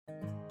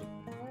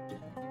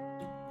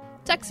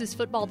Texas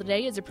Football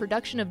Today is a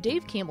production of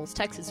Dave Campbell's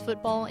Texas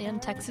Football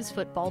and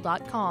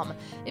TexasFootball.com.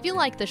 If you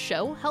like the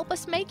show, help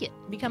us make it.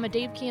 Become a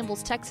Dave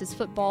Campbell's Texas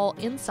Football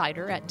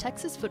insider at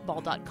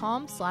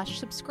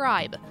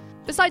TexasFootball.com/subscribe.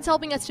 Besides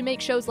helping us to make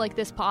shows like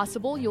this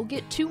possible, you'll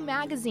get 2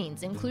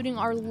 magazines, including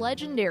our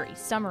legendary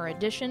summer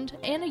edition,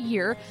 and a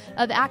year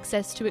of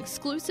access to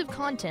exclusive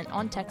content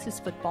on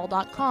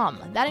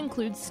TexasFootball.com. That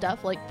includes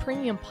stuff like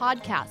premium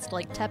podcasts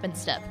like Tep and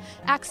Step,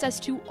 access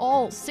to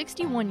all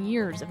 61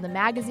 years of the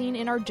magazine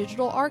in our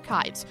digital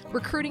archives,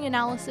 recruiting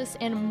analysis,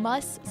 and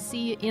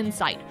must-see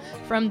insight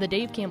from the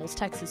Dave Campbell's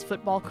Texas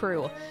Football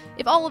crew.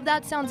 If all of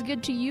that sounds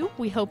good to you,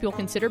 we hope you'll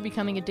consider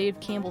becoming a Dave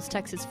Campbell's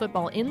Texas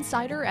Football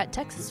insider at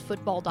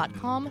TexasFootball.com/subscribe.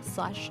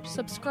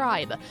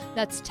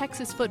 That's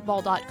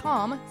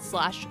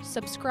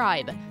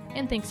TexasFootball.com/subscribe.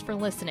 And thanks for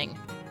listening.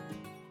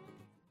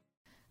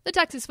 The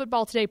Texas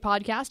Football Today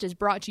podcast is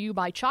brought to you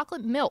by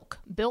Chocolate Milk,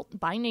 built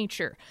by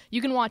nature.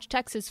 You can watch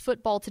Texas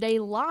Football Today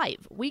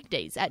live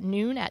weekdays at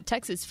noon at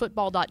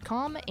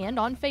TexasFootball.com and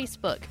on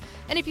Facebook.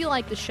 And if you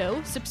like the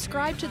show,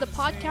 subscribe to the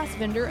podcast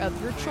vendor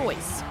of your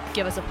choice.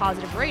 Give us a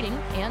positive rating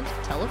and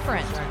tell a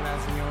friend.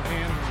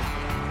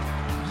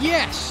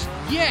 Yes,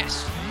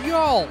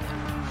 y'all.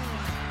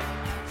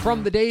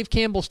 From the Dave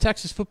Campbell's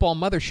Texas Football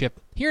Mothership,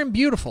 here in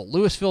beautiful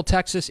Lewisville,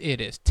 Texas, it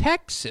is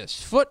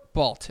Texas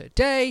Football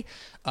Today,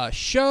 a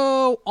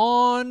show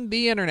on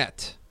the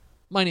internet.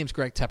 My name's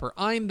Greg Tepper.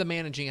 I'm the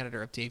managing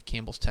editor of Dave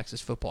Campbell's Texas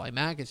Football, a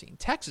magazine,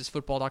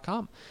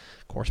 TexasFootball.com,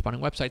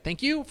 corresponding website.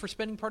 Thank you for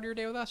spending part of your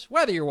day with us,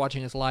 whether you're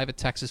watching us live at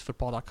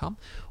TexasFootball.com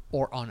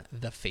or on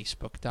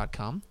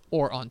thefacebook.com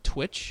or on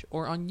Twitch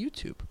or on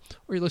YouTube,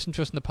 or you listen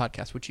to us in the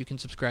podcast, which you can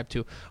subscribe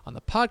to on the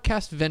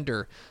podcast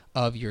vendor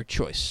of your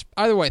choice.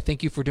 Either way,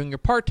 thank you for doing your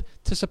part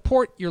to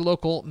support your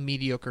local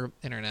mediocre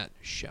internet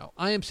show.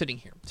 I am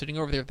sitting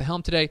over there at the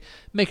helm today,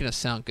 making us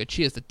sound good.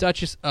 She is the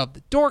Duchess of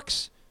the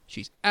Dorks.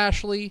 She's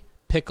Ashley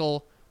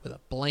Pickle with a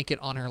blanket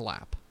on her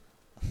lap.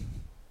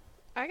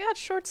 I got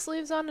short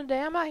sleeves on today.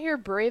 I'm out here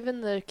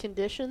braving the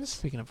conditions.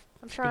 Speaking of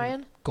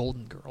trying.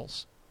 Golden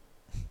Girls.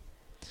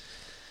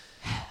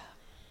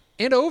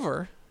 And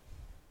over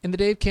in the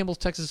Dave Campbell's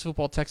Texas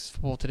Football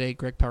Today,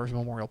 Greg Powers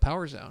Memorial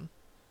Power Zone,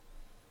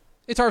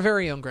 it's our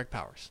very own Greg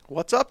Powers.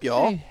 What's up,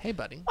 y'all? Hey,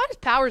 buddy. Why does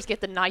Powers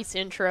get the nice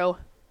intro?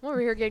 I'm over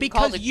here getting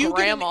called a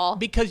grandma.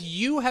 Because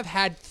you have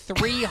had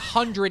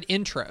 300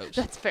 intros.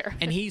 That's fair.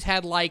 And he's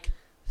had like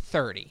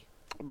 30.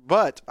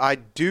 But I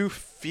do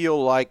feel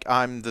like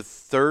I'm the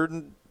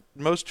third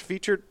most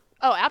featured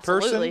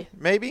absolutely. person.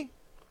 Maybe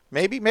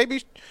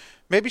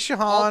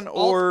Shahan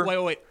or...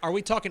 Wait. Are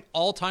we talking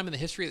all time in the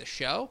history of the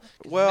show?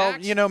 Well,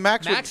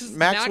 Max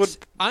would...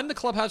 I'm the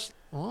clubhouse...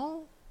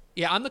 Well,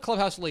 yeah, I'm the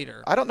clubhouse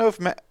leader. I don't know if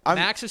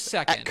Max is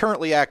second.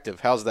 Currently active.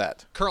 How's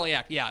that? Currently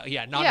active.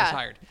 Yeah.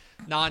 Non-retired.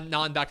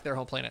 Non back to their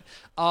home planet.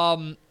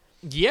 You're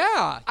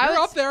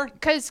up there.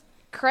 Because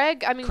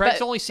Craig's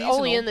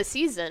only in the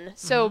season,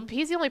 so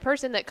he's the only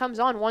person that comes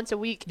on once a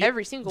week,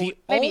 every single week.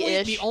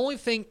 The only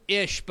thing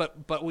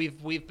but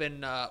we've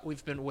been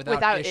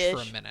without Ish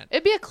for a minute.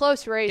 It'd be a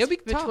close race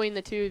between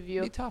the two of you.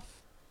 It'd be tough.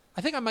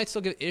 I think I might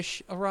still give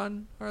Ish a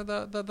run or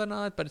the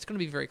nod, but it's going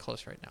to be very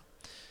close right now.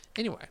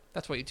 Anyway,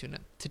 that's why you tune in.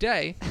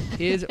 Today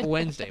is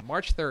Wednesday,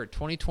 March 3rd,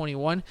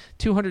 2021,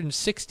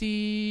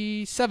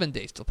 267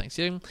 days till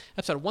Thanksgiving,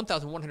 episode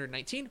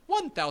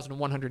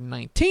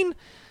 1119,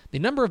 the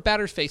number of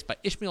batters faced by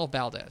Ishmael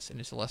Valdez in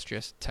his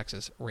illustrious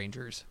Texas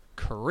Rangers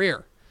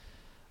career.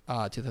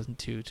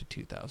 2002 to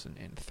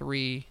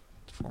 2003,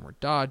 former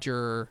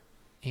Dodger,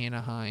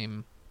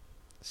 Anaheim,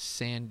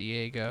 San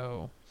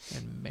Diego,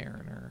 and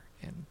Mariner,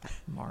 and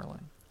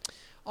Marlin.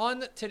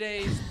 On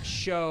today's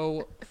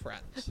show,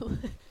 friends.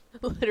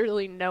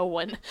 Literally no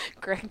one.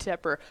 Greg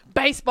Tepper.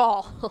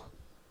 Baseball.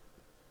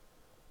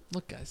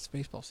 Look, guys, it's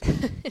baseball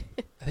season.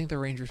 I think the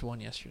Rangers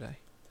won yesterday.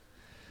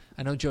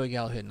 I know Joey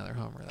Gallo hit another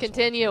homer.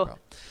 Continue.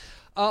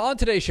 On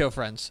today's show,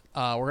 friends,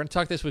 we're going to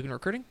talk this week in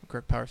recruiting.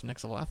 Greg Powers,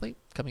 Next Level Athlete,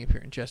 coming up here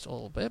in just a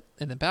little bit.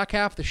 And then back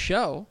half the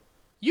show,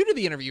 you did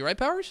the interview, right,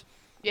 Powers?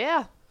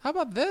 Yeah. How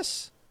about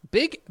this?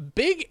 Big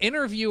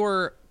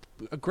interviewer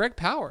Greg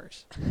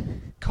Powers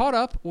caught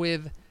up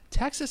with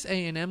Texas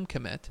A&M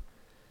commit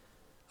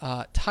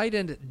tight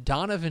end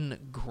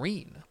Donovan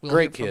Green.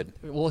 Great kid.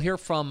 We'll hear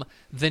from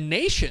the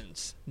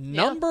nation's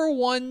number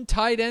one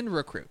tight end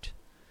recruit,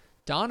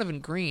 Donovan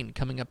Green,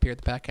 coming up here at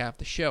the back half of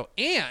the show.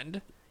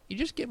 And you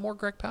just get more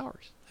Greg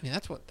Powers. I mean,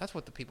 that's what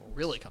the people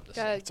really come to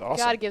see. It's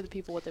awesome. Got to give the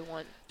people what they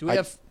want. Do we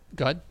have?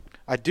 Go ahead.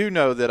 I do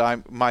know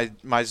that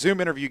my Zoom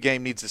interview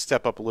game needs to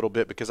step up a little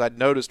bit, because I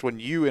noticed when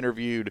you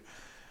interviewed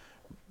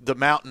the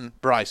Mountain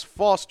Bryce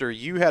Foster,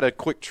 you had a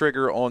quick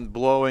trigger on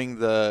blowing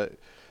the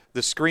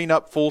screen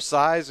up full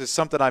size. Is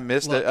something I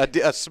missed,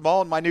 a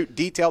small and minute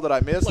detail that I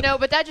missed. No,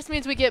 but that just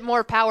means we get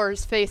more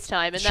Powers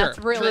FaceTime, and that's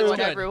really what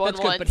everyone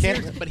wants. But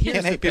here's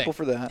Can't hate the people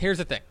for that. Here's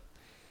the thing.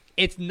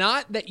 It's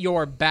not that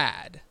you're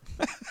bad.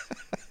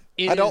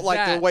 I don't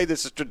like the way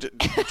this is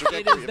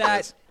trajectory.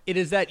 It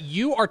is that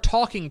you are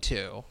talking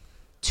to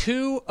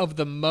two of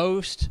the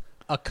most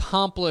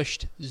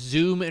accomplished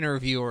Zoom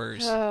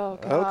interviewers. Oh,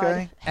 God.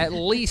 Okay. At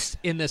least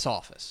in this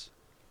office.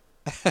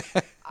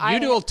 You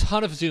do a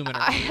ton of Zoom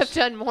interviews. I have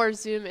done more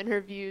Zoom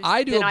interviews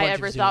than I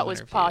ever thought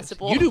was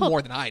possible. You do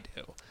more than I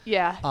do.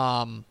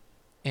 Yeah.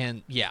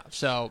 And yeah,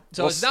 so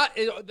it's not.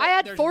 I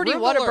had 40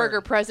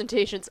 Whataburger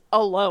presentations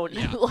alone.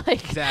 Yeah,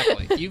 like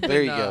exactly.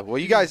 There you go. Well,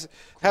 you guys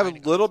have a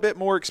little bit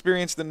more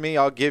experience than me.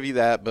 I'll give you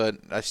that, but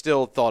I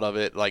still thought of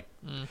it like.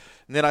 And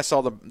then I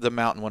saw the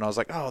mountain one. I was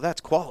like, oh,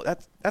 that's quality.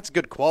 That's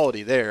good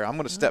quality there. I'm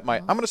gonna step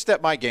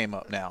my game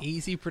up now.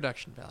 Easy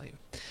production value.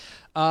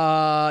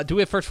 Do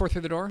we have first four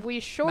through the door?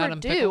 We sure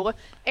do.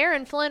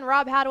 Aaron Flynn,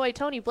 Rob Hadaway,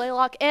 Tony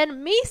Blaylock,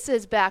 and Meese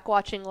is back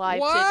watching live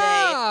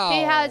today.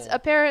 He has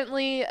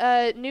apparently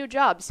a new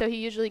job, so he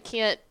usually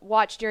can't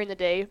watch during the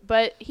day,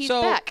 but he's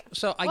back.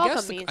 So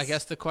Welcome, I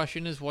guess the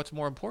question is, what's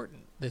more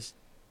important, this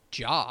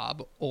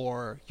job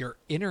or your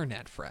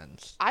internet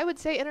friends? I would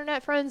say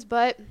internet friends,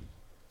 but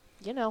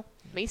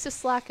Meese is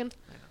slacking.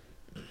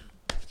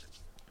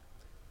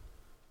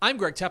 I'm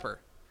Greg Tepper.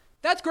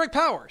 That's Greg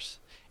Powers.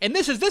 And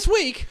this is This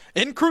Week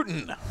in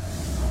Cruton.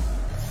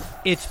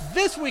 It's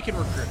This Week in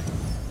Recruiting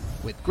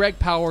with Greg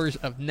Powers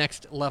of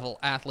Next Level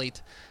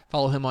Athlete.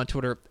 Follow him on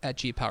Twitter at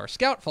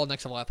GPowerScout. Follow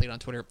Next Level Athlete on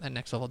Twitter at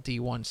Next Level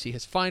D1. See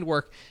his fine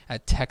work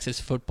at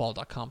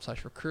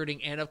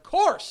TexasFootball.com/recruiting. And of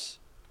course,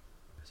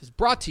 this is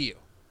brought to you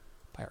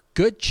by our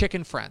good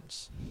chicken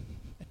friends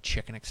at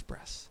Chicken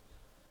Express.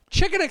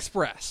 Chicken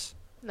Express.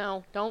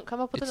 No, don't come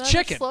up with another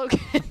chicken. slogan.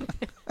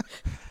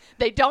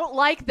 They don't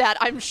like that.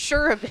 I'm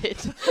sure of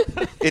it.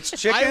 It's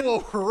chicken. I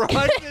will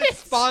run this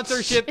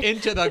sponsorship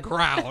into the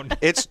ground.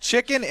 It's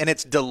chicken, and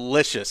it's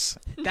delicious.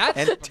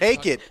 And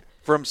take it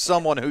from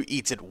someone who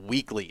eats it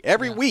weekly,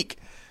 every week,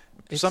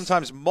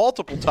 sometimes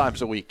multiple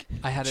times a week.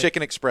 I had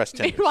Chicken Express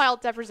tenders. Meanwhile,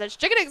 Tepper says,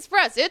 Chicken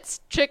Express, it's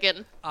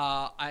chicken.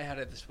 I had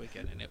it this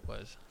weekend, and it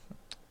was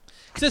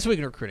This Week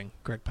in Recruiting.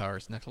 Greg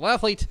Powers, Next Level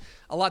Athlete.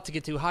 A lot to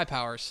get to. Hi,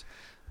 Powers.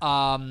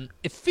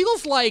 It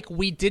feels like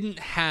we didn't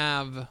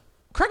have.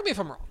 Correct me if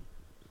I'm wrong.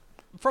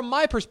 From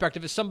my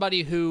perspective, as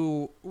somebody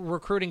who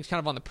recruiting is kind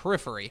of on the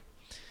periphery,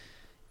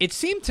 it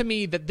seemed to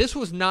me that this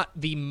was not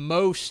the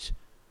most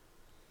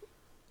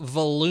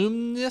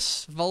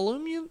voluminous,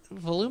 voluminous,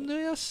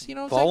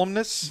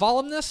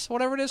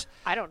 whatever it is.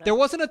 I don't know. There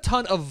wasn't a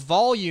ton of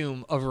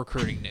volume of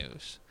recruiting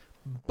news,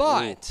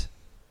 but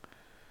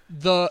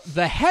the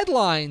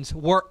headlines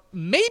were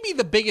maybe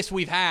the biggest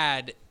we've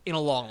had in a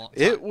long time.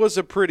 It was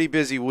a pretty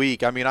busy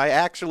week. I mean, I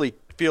actually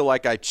feel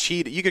like I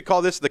cheated. You could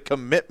call this the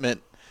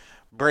commitment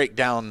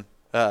breakdown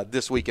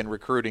this week in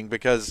recruiting,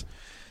 because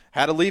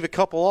had to leave a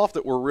couple off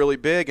that were really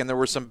big, and there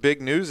were some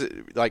big news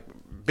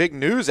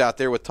out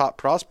there with top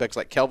prospects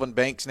like Kelvin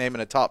Banks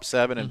naming a top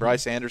 7 and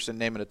Bryce Anderson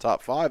naming a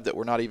top 5 that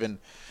were not even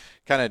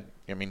kind of.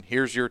 I mean,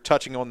 here's your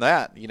touching on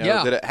that.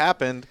 That it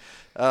happened,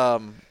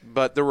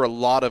 but there were a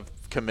lot of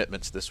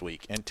commitments this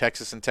week, and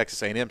Texas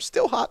A&M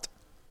still hot.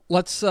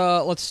 Let's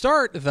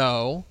start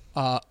though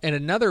in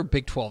another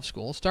Big 12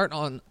 school. Start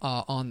on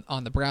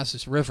the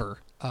Brazos River.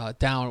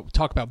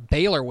 Talk about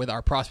Baylor with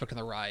our prospect on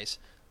the rise.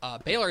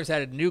 Baylor has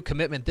added a new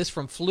commitment. This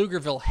from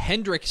Pflugerville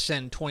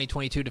Hendrickson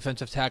 2022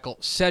 defensive tackle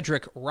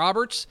Cedric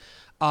Roberts,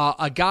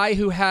 a guy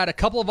who had a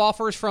couple of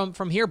offers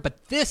from here,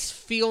 but this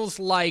feels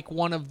like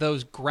one of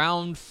those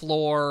ground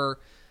floor.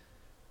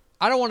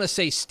 I don't want to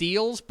say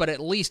steals, but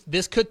at least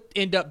this could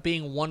end up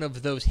being one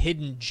of those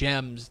hidden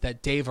gems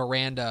that Dave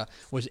Aranda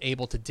was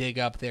able to dig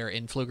up there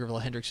in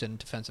Pflugerville Hendrickson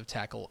defensive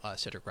tackle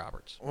Cedric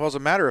Roberts. Well, as a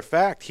matter of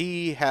fact,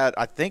 he had,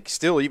 I think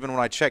still, even when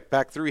I checked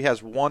back through, he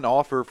has one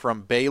offer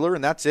from Baylor,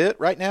 and that's it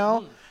right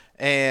now.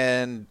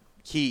 And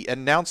he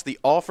announced the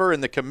offer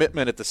and the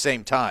commitment at the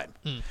same time.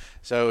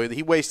 So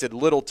he wasted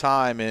little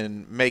time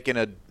in making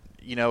a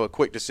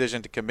quick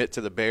decision to commit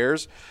to the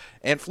Bears.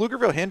 And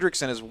Pflugerville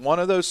Hendrickson is one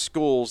of those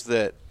schools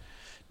that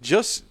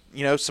just,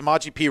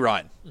 Samaje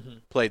Perine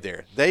played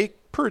there. They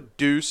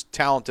produce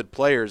talented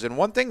players. And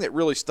one thing that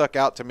really stuck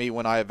out to me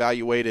when I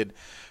evaluated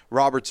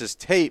Roberts'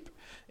 tape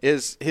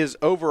is his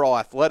overall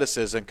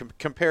athleticism.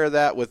 Compare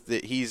that with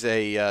he's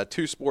a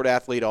two-sport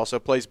athlete, also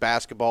plays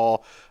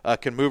basketball,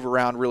 can move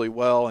around really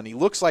well, and he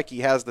looks like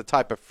he has the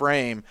type of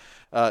frame,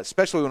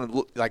 especially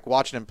when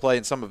watching him play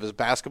in some of his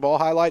basketball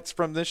highlights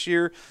from this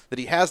year, that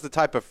he has the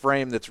type of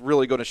frame that's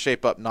really going to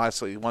shape up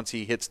nicely once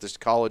he hits this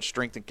college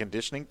strength and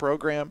conditioning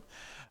program.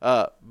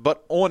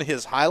 But on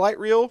his highlight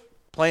reel,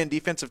 playing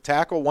defensive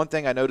tackle, one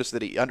thing I noticed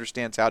that he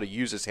understands how to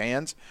use his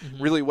hands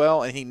really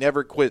well, and he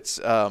never quits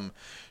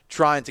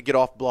trying to get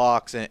off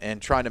blocks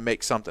and trying to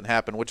make something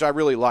happen, which I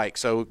really like.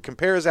 So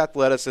compare his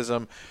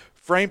athleticism,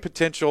 frame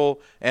potential,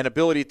 and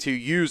ability to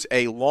use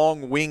a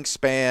long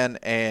wingspan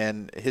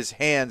and his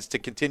hands to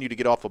continue to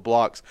get off of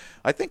blocks.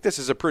 I think this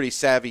is a pretty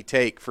savvy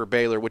take for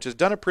Baylor, which has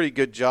done a pretty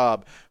good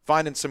job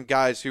finding some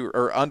guys who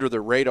are under the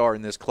radar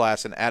in this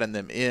class and adding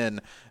them in,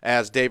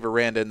 as Dave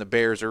Aranda and the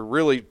Bears are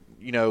really,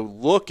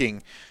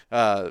 looking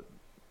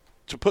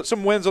to put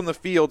some wins on the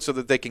field so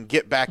that they can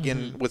get back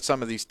in with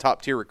some of these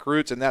top-tier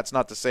recruits. And that's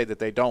not to say that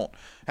they don't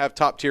have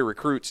top-tier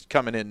recruits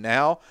coming in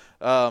now.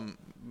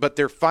 but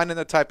they're finding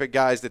the type of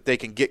guys that they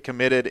can get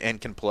committed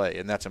and can play,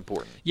 and that's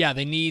important. Yeah,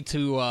 they need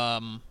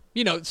to.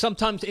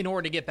 Sometimes in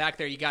order to get back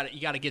there, you got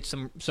to get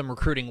some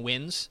recruiting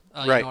wins.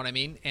 Right. You know what I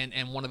mean?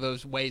 And one of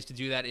those ways to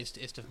do that is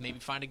to maybe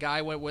find a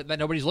guy that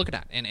nobody's looking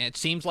at. And it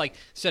seems like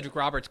Cedric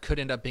Roberts could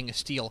end up being a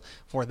steal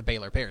for the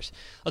Baylor Bears.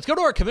 Let's go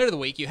to our commit of the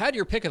week. You had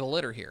your pick of the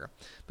litter here,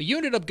 but you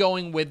ended up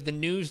going with the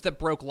news that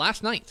broke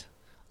last night.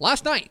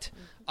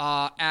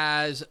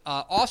 As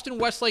Austin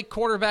Westlake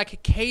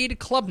quarterback Cade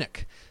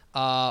Klubnik.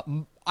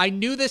 I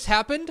knew this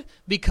happened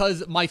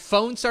because my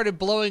phone started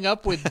blowing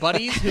up with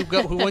buddies who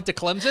went to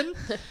Clemson,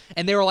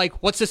 and they were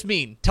like, "What's this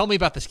mean? Tell me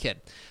about this kid."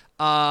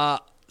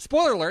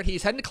 Spoiler alert: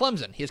 he's heading to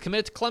Clemson. He is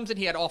committed to Clemson.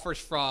 He had offers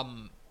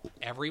from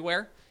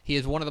everywhere. He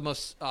is one of the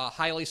most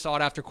highly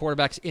sought-after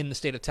quarterbacks in the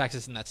state of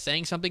Texas, and that's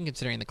saying something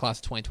considering the class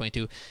of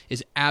 2022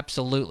 is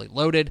absolutely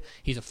loaded.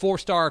 He's a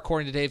 4-star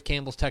according to Dave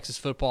Campbell's Texas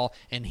Football,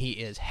 and he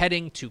is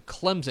heading to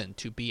Clemson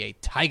to be a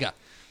Tiger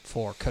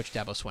for Coach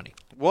Dabo Swinney.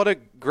 What a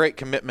great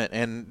commitment.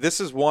 And this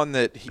is one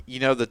that,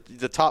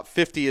 the top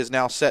 50 is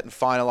now set and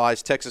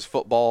finalized.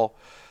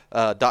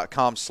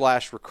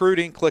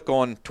 TexasFootball.com/recruiting. Click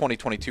on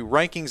 2022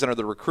 rankings. Under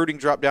the recruiting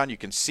drop-down, you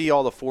can see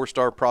all the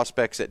 4-star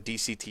prospects at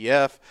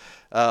DCTF.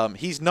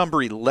 He's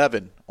number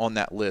 11 on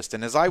that list.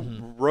 And as I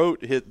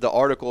wrote the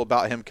article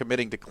about him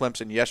committing to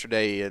Clemson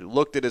yesterday, I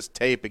looked at his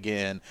tape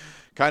again,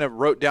 kind of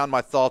wrote down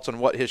my thoughts on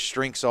what his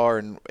strengths are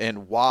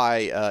and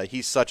why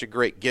he's such a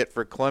great get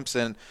for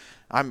Clemson.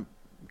 I'm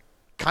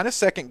kind of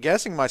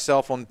second-guessing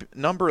myself on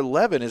number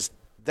 11. Is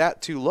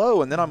that too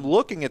low? And then I'm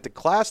looking at the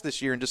class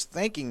this year and just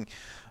thinking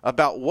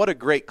about what a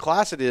great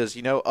class it is.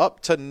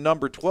 Up to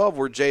number 12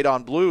 where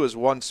Jadon Blue is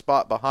one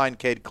spot behind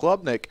Cade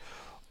Klubnik.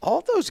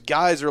 All those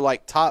guys are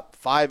like top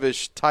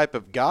 5-ish type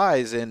of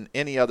guys in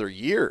any other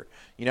year.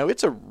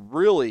 It's a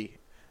really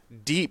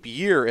deep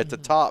year at the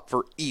top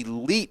for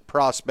elite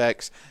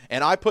prospects,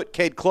 and I put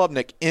Cade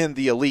Klubnik in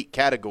the elite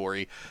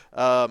category.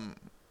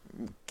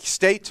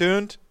 Stay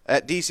tuned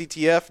at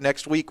DCTF.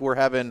 Next week we're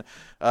having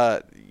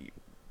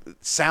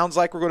sounds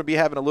like we're going to be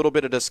having a little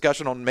bit of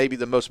discussion on maybe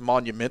the most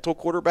monumental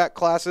quarterback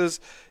classes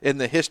in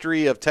the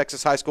history of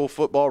Texas high school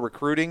football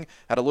recruiting.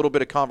 Had a little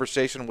bit of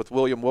conversation with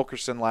William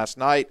Wilkerson last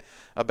night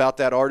about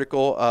that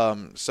article.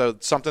 So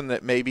something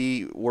that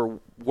maybe we're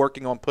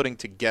working on putting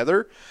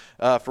together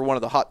for one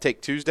of the Hot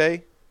Take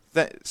Tuesday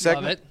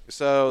segment. Love it.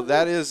 So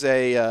that is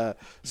a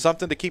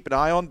something to keep an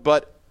eye on.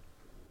 But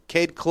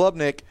Cade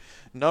Klubnik,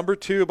 number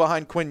 2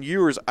 behind Quinn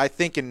Ewers, I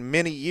think in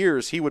many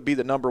years he would be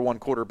the number 1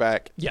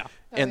 quarterback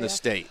in the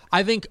state.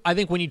 I think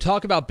when you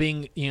talk about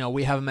being,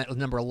 we have him at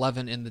number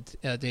 11 in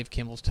the Dave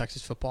Campbell's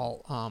Texas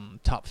Football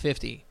top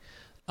 50.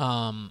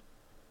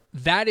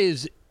 That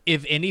is,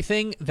 if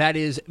anything, that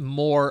is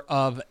more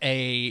of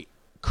a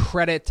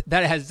credit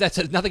that's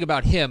nothing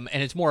about him,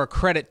 and it's more a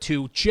credit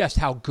to just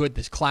how good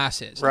this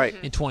class is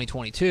in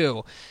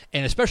 2022,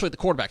 and especially at the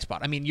quarterback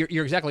spot. I mean,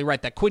 you're exactly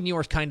right that Quinn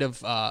Ewers kind of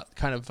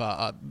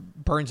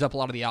burns up a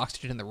lot of the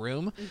oxygen in the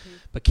room,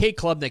 but Cade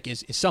Klubnik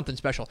is something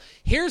special.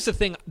 Here's the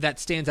thing that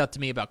stands out to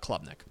me about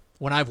Klubnik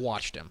when I've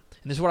watched him,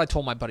 and this is what I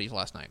told my buddies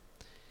last night.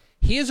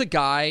 He is a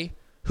guy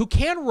who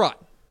can run.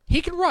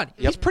 He can run.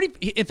 Yep.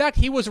 He's in fact,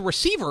 he was a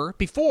receiver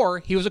before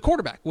he was a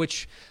quarterback,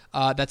 which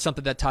that's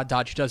something that Todd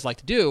Dodge does like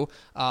to do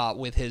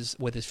with his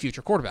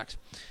future quarterbacks.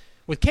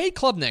 With Cade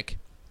Klubnik,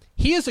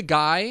 he is a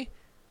guy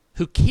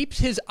who keeps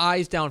his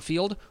eyes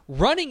downfield.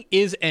 Running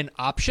is an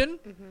option,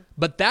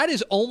 but that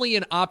is only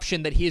an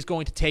option that he is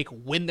going to take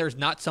when there's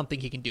not something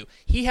he can do.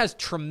 He has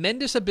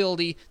tremendous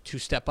ability to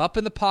step up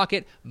in the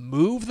pocket,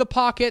 move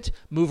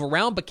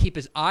around, but keep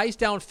his eyes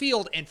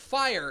downfield and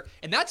fire.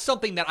 And that's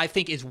something that I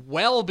think is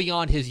well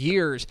beyond his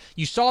years.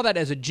 You saw that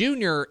as a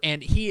junior,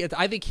 and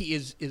I think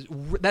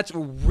that's a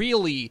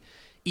really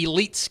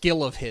elite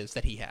skill of his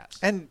that he has.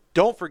 And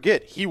don't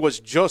forget, he was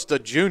just a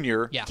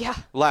junior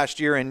last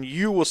year, and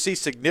you will see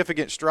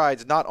significant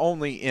strides not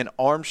only in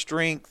arm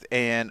strength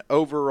and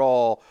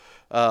overall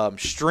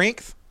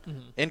strength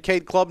in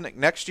Cade Klubnik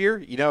next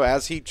year,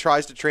 as he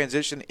tries to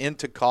transition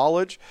into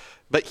college.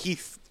 But he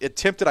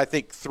attempted, I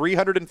think,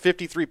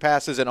 353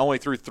 passes and only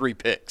threw 3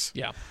 picks.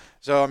 Yeah.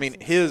 So, I mean,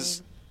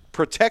 his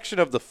protection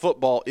of the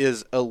football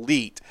is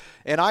elite.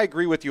 And I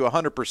agree with you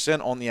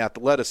 100% on the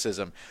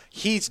athleticism.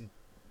 He's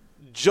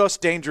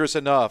just dangerous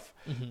enough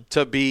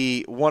to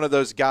be one of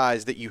those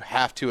guys that you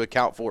have to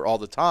account for all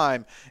the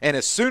time. And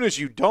as soon as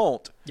you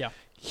don't,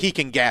 he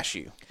can gash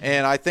you.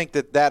 And I think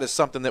that is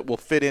something that will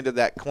fit into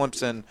that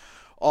Clemson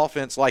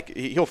offense. Like,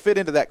 he'll fit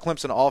into that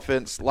Clemson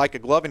offense like a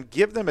glove and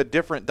give them a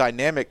different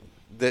dynamic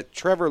that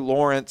Trevor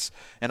Lawrence,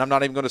 and I'm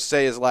not even going to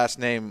say his last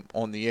name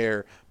on the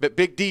air, but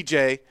Big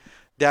DJ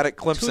down at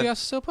Clemson.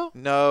 Tuiasosopo?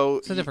 No.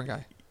 It's a different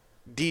guy.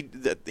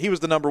 He was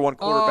the number 1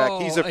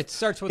 quarterback. It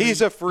starts with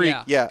he's a freak.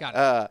 Yeah.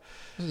 Got it.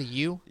 Is it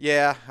you?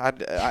 Yeah.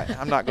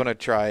 I'm not going to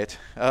try it.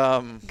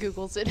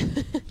 Googles it.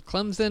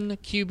 Clemson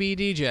QB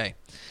DJ.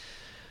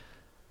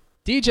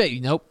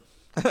 DJ, nope.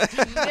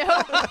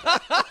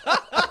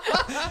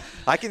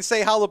 I can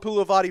say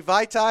Halapoulivaati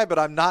Vaitai, but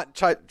I'm not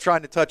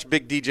trying to touch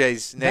Big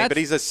DJ's name. But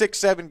he's a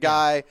 6'7"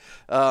 guy,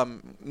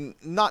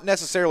 not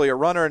necessarily a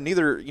runner. And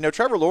neither,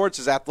 Trevor Lawrence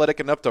is athletic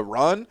enough to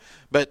run,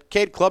 but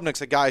Cade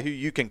Klubnik's a guy who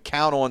you can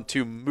count on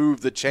to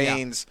move the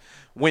chains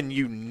when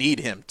you need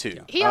him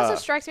to. He also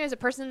strikes me as a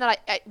person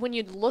that when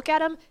you look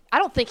at him, I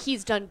don't think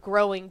he's done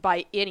growing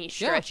by any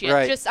stretch yet.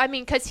 Right.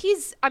 Because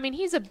he's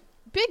a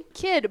big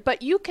kid,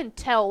 but you can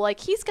tell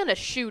he's gonna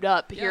shoot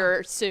up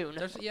here soon.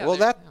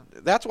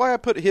 That's why I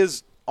put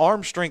his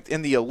arm strength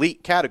in the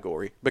elite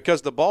category,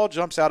 because the ball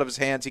jumps out of his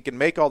hands. He can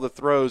make all the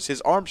throws.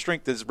 His arm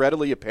strength is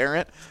readily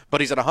apparent,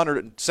 but he's at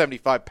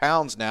 175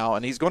 pounds now,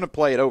 and he's going to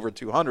play at over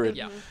 200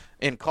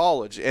 in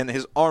college, and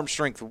his arm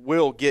strength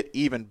will get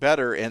even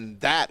better, and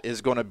that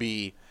is going to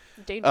be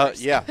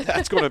dangerous.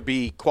 That's going to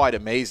be quite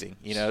amazing.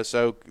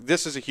 So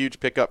this is a huge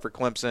pickup for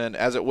Clemson,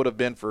 as it would have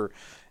been for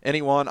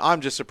anyone.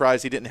 I'm just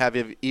surprised he didn't have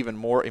even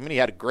more. I mean, he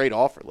had a great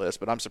offer list,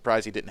 but I'm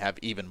surprised he didn't have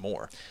even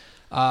more.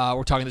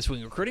 We're talking This Week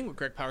in Recruiting with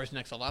Greg Powers,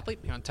 Next Level Athlete,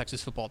 here on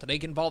Texas Football Today.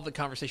 Get involved in the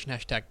conversation,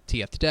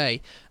 #TF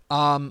Today.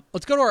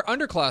 Let's go to our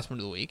underclassman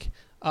of the week.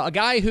 A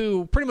guy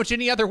who pretty much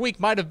any other week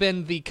might have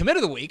been the commit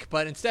of the week,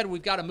 but instead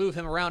we've got to move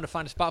him around to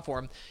find a spot for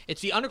him.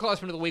 It's the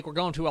underclassman of the week. We're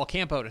going to El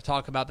Campo to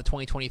talk about the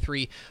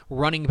 2023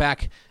 running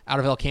back out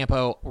of El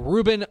Campo,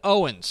 Rueben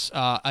Owens,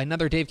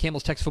 another Dave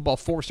Campbell's Texas Football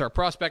 4-star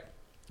prospect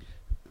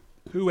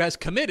who has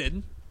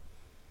committed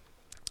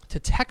to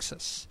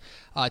Texas.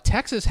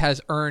 Texas has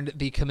earned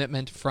the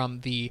commitment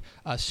from the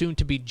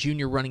soon-to-be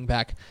junior running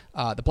back,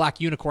 the Black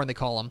Unicorn they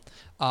call him,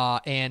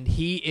 and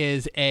he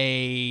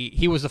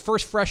was the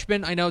first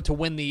freshman I know to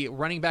win the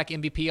running back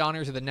MVP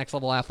honors of the Next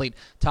Level Athlete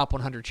Top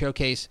 100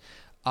 Showcase.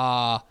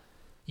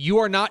 You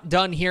are not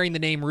done hearing the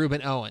name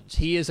Rueben Owens.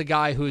 He is a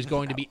guy who is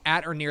going to be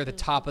at or near the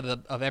top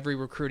of every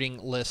recruiting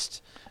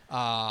list,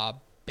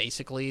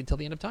 basically until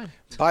the end of time.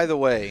 By the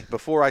way,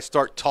 before I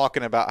start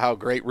talking about how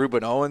great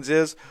Rueben Owens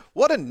is,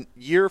 what a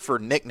year for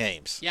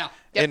nicknames. Yeah.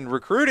 In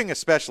recruiting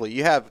especially,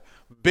 you have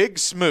Big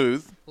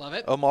Smooth, love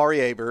it,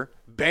 Omari Aber,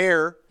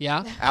 Bear,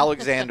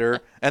 Alexander,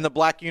 and the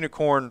Black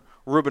Unicorn,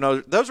 Rueben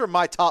Owens. Those are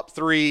my top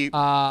three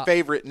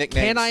favorite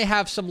nicknames. Can I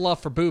have some love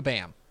for Boo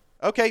Bam?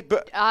 Okay,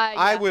 but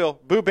I will.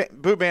 Boo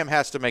Bam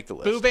has to make the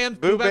list. Boo Bam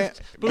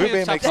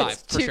makes top 5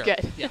 for too sure.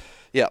 Good. Yeah.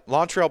 Yeah,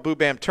 Lontrell Boo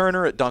Bam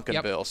Turner at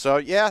Duncanville. Yep.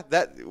 So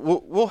that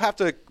we'll have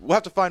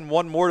to find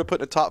one more to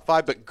put in the top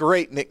 5, but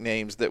great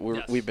nicknames that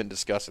we've been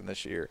discussing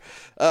this year.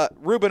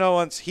 Rueben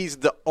Owens, he's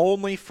the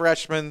only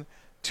freshman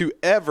to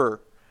ever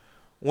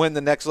win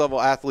the Next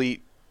Level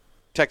Athlete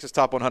Texas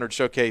Top 100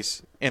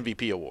 Showcase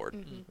MVP award.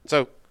 Mm-hmm.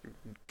 So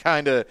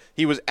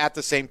he was at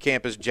the same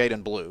camp as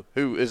Jaden Blue,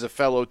 who is a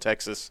fellow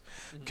Texas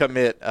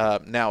commit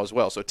now as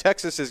well. So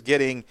Texas is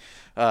getting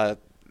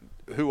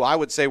who I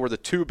would say were the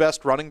two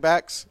best running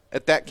backs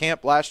at that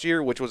camp last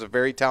year, which was a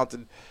very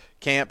talented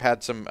camp,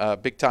 had some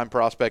big-time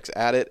prospects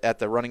at it at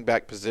the running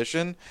back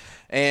position.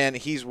 And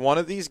he's one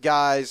of these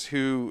guys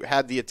who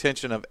had the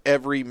attention of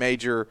every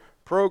major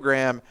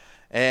program,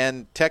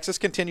 and Texas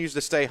continues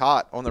to stay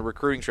hot on the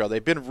recruiting trail.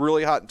 They've been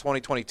really hot in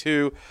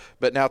 2022,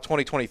 but now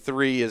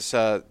 2023 is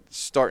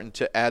starting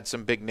to add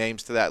some big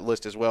names to that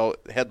list as well,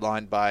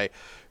 headlined by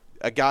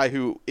a guy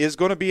who is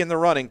going to be in the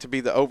running to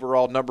be the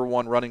overall number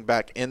 1 running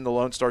back in the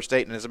Lone Star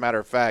State. And as a matter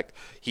of fact,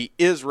 he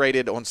is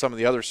rated on some of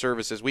the other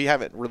services. We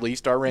haven't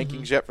released our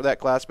rankings yet for that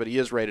class, but he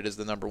is rated as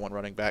the number 1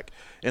 running back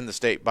in the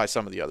state by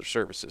some of the other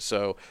services.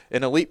 So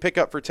an elite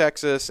pickup for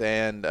Texas,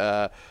 and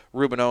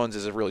Rueben Owens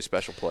is a really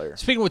special player.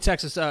 Speaking with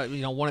Texas,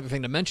 one other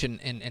thing to mention,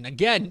 and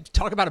again,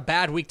 talk about a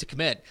bad week to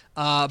commit,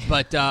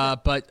 but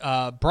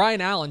Brian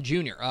Allen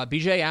Jr.,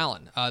 BJ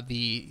Allen,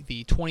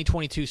 the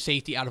 2022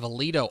 safety out of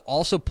Aledo,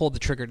 also pulled the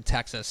trigger to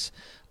Texas.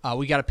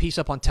 We got a piece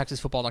up on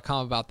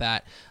TexasFootball.com about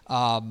that.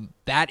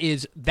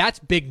 That's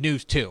big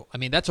news too. I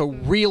mean, that's a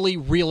really,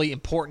 really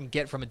important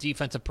get from a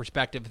defensive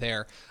perspective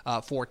there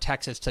for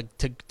Texas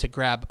to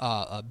grab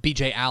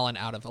B.J. Allen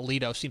out of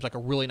Aledo. Seems like a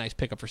really nice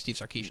pickup for Steve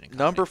Sarkisian.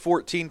 Number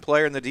 14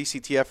 player in the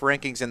DCTF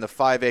rankings and the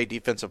 5A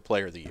Defensive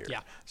Player of the Year.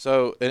 Yeah.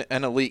 So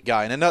an elite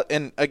guy.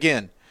 And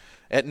again,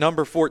 at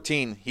number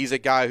 14, he's a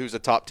guy who's a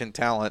top 10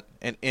 talent,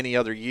 and any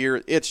other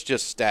year, it's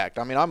just stacked.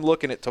 I mean, I'm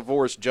looking at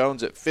Tavoris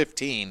Jones at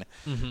 15,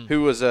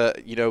 who was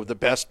the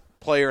best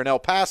player in El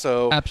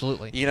Paso.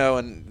 Absolutely.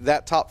 And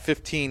that top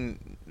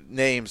 15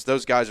 names,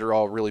 those guys are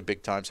all really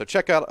big time. So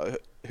check out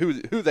who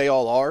they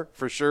all are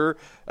for sure,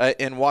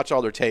 and watch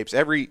all their tapes.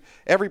 Every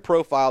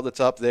profile that's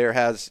up there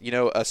has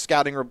a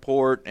scouting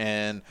report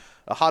and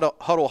a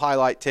huddle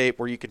highlight tape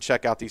where you can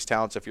check out these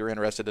talents if you're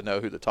interested to know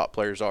who the top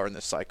players are in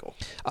this cycle.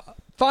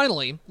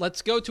 Finally,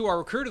 let's go to our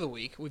recruit of the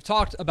week. We've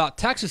talked about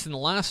Texas in the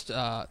last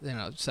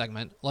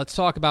segment. Let's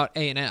talk about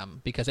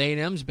A&M, because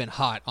A&M's been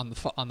hot on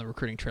the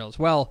recruiting trail as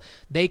well.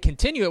 They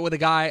continue it with a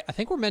guy I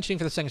think we're mentioning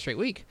for the second straight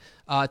week,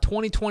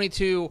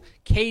 2022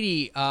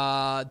 Katy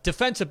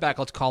defensive back,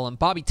 let's call him,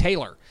 Bobby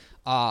Taylor.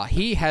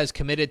 He has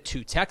committed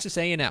to Texas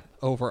A&M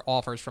over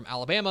offers from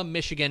Alabama,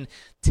 Michigan,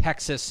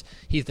 Texas.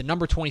 He's the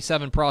number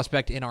 27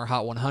 prospect in our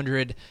Hot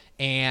 100,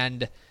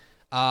 and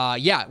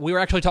Yeah, we were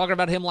actually talking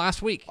about him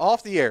last week.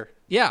 Off the air.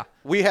 Yeah.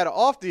 We had an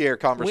off-the-air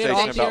conversation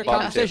about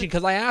Bobby Taylor.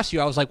 Because I asked you,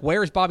 I was like,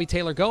 where's Bobby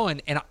Taylor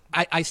going? And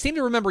I seem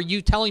to remember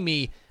you telling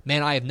me,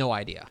 man, I have no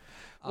idea.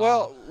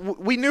 Well,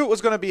 we knew it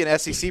was going to be an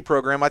SEC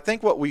program. I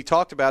think what we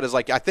talked about is,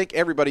 like, I think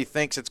everybody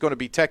thinks it's going to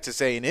be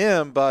Texas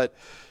A&M, but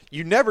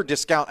you never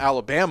discount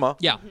Alabama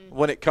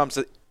when it comes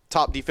to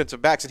top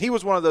defensive backs. And he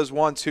was one of those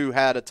ones who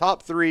had a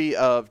top three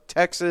of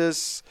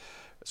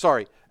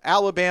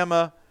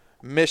Alabama,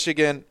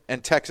 Michigan,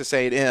 and Texas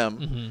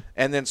A&M,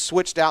 and then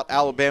switched out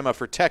Alabama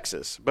for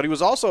Texas. But he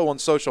was also on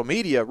social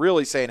media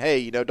really saying,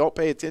 hey, don't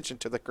pay attention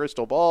to the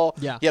crystal ball.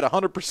 Yeah. He had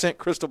 100%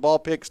 crystal ball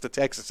picks to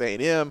Texas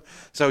A&M.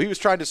 So he was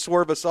trying to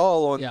swerve us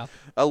all on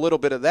a little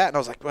bit of that. And I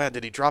was like, well,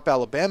 did he drop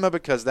Alabama?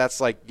 Because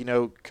that's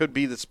could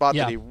be the spot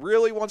that he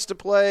really wants to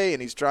play,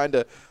 and he's trying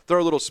to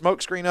throw a little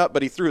smoke screen up,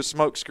 but he threw a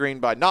smoke screen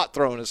by not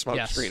throwing a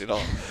smoke screen at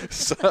all.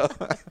 So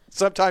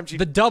sometimes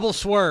the double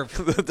swerve.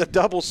 the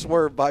double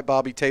swerve by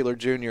Bobby Taylor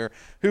Jr.,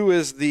 who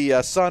is the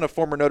son of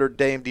former Notre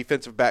Dame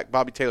defensive back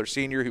Bobby Taylor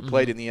Sr., who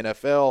played in the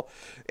NFL,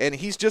 and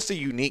he's just a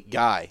unique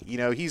guy.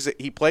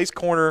 He plays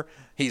corner.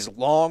 He's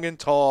long and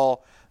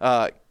tall.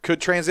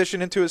 Could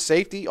transition into a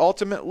safety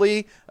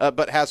ultimately,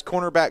 but has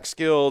cornerback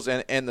skills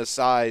and the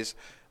size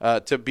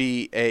to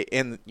be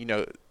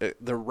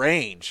the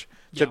range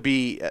to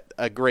be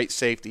a great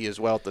safety as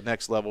well at the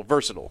next level.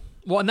 Versatile.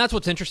 Well, and that's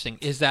what's interesting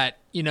is that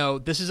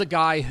this is a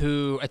guy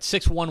who at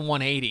 6'1",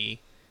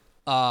 180.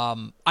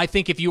 I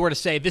think if you were to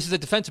say this is a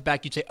defensive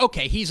back, you'd say,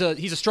 okay, he's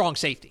a strong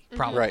safety,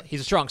 probably. Right.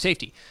 He's a strong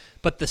safety.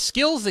 But the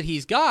skills that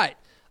he's got,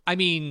 I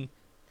mean,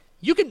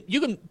 you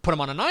can put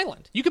him on an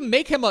island. You can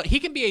make him he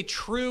can be a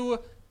true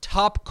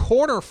top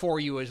corner for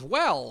you as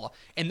well.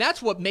 And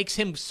that's what makes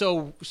him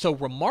so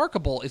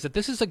remarkable, is that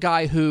this is a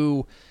guy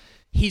who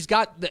he's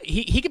got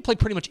he can play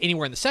pretty much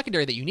anywhere in the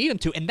secondary that you need him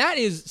to, and that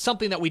is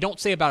something that we don't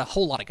say about a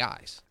whole lot of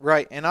guys.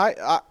 Right. And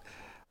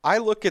I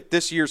look at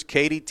this year's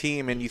Katy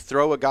team, and you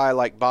throw a guy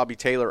like Bobby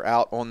Taylor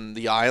out on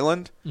the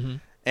island,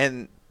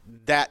 and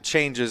that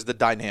changes the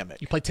dynamic.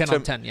 You play 10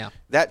 on 10, yeah.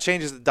 That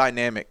changes the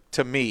dynamic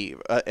to me.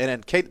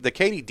 And the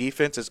Katy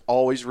defense is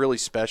always really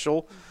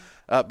special.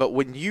 But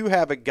when you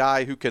have a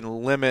guy who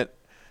can limit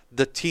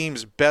the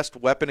team's best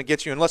weapon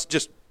against you, and let's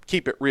just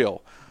keep it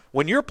real.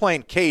 When you're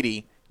playing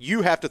Katy,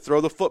 you have to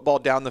throw the football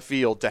down the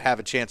field to have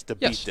a chance to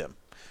beat them.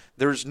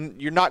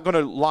 You're not going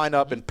to line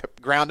up and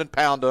ground and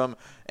pound them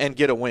and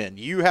get a win.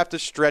 You have to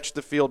stretch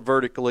the field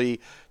vertically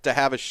to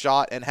have a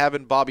shot, and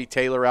having Bobby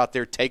Taylor out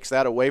there takes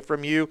that away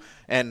from you,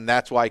 and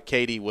that's why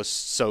Katy was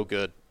so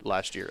good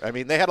last year. I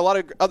mean, they have a lot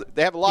of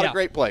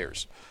great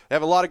players. They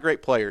have a lot of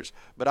great players,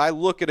 but I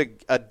look at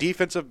a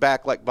defensive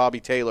back like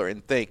Bobby Taylor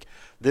and think,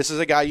 this is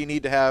a guy you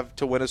need to have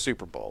to win a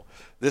Super Bowl.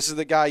 This is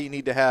the guy you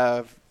need to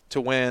have to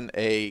win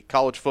a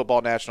college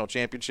football national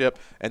championship,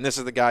 and this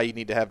is the guy you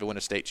need to have to win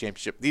a state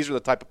championship. These are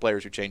the type of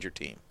players who change your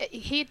team.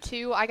 He,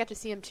 too, I got to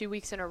see him 2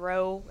 weeks in a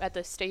row at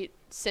the state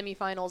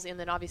semifinals and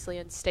then obviously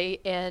in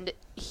state, and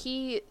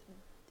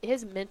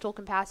his mental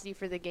capacity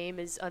for the game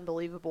is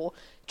unbelievable.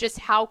 Just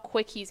how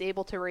quick he's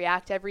able to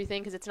react to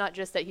everything, because it's not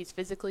just that he's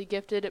physically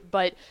gifted,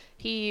 but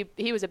he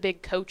was a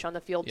big coach on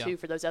the field, too,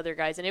 for those other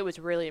guys, and it was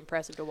really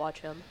impressive to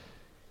watch him.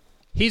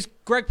 He's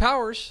Greg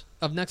Powers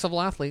of Next Level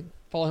Athlete.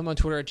 Follow him on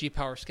Twitter at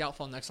GPowerScout.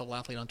 Follow Next Level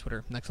Athlete on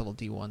Twitter, Next Level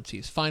D1. See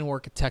his fine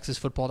work at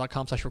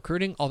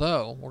TexasFootball.com/recruiting.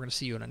 Although we're going to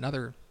see you in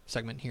another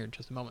segment here in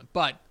just a moment.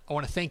 But I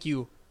want to thank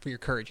you for your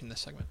courage in this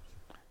segment.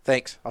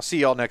 Thanks. I'll see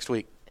y'all next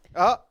week.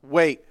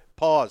 Wait.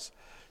 Pause.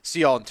 See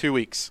y'all in 2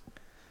 weeks.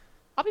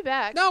 I'll be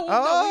back. No,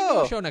 we'll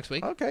do a show next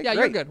week. Okay, yeah,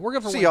 great. you're good. We're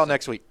good for See Wednesday. y'all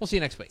next week. We'll see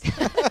you next week.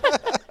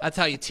 That's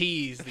how you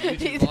tease the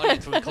YouTube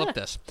audience when we clip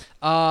this.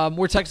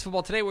 We're Texas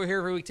Football Today. We're here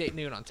every weekday at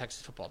noon on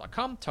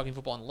TexasFootball.com, talking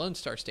football in the Lone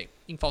Star State.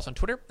 You can follow us on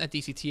Twitter at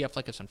DCTF,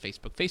 like us on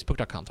Facebook,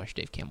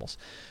 Facebook.com/Dave Campbell's.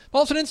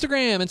 Follow us on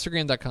Instagram,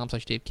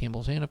 Instagram.com/Dave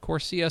Campbell's, and of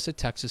course, see us at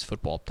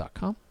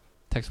TexasFootball.com.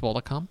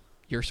 TexasFootball.com,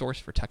 your source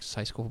for Texas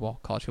high school football,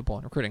 college football,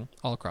 and recruiting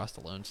all across the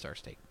Lone Star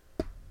State.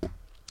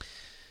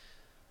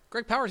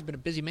 Greg Powers has been a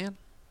busy man,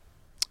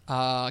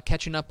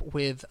 catching up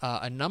with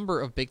a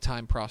number of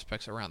big-time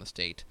prospects around the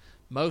state.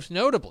 Most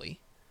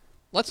notably,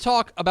 let's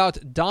talk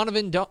about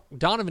Donovan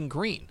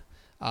Green,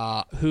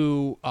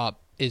 who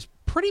is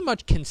pretty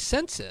much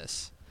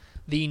consensus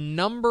the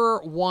number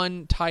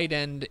one tight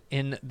end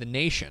in the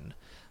nation,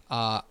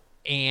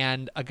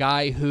 and a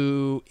guy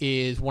who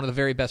is one of the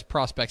very best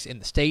prospects in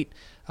the state.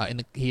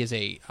 He's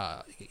a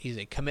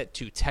commit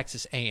to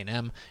Texas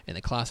A&M in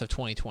the class of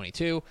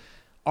 2022.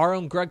 Our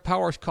own Greg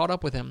Powers caught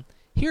up with him.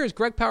 Here is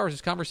Greg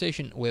Powers'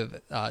 conversation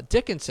with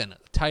Dickinson,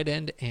 tight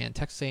end, and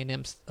Texas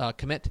A&M's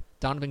commit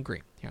Donovan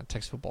Green here on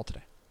Texas Football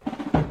Today.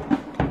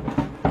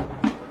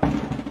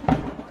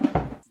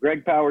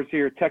 Greg Powers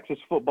here,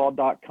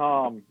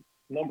 TexasFootball.com.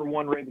 Number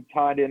one rated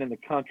tight end in the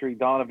country,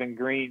 Donovan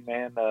Green,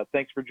 man.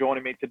 Thanks for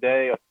joining me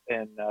today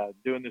and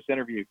doing this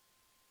interview.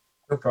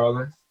 No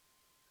problem.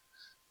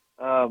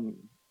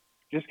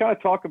 Just kind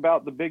of talk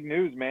about the big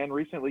news, man.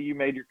 Recently you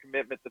made your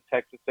commitment to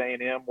Texas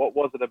A&M. What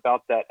was it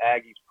about that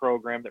Aggies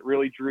program that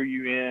really drew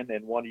you in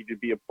and wanted you to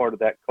be a part of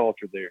that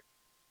culture there?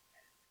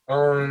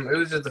 It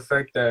was just the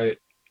fact that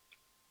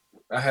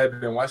I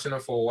had been watching them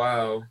for a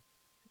while,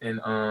 and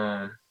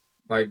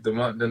like the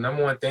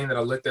number one thing that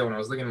I looked at when I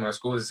was looking at my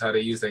schools is how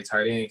they use their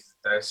tight end.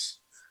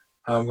 That's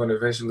how I'm going to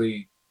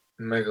eventually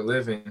make a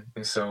living.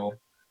 And so,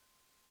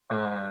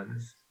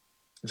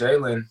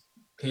 Jalen,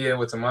 he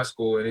went to my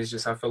school, and it's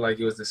just I feel like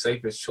it was the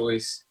safest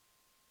choice.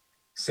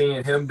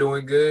 Seeing him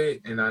doing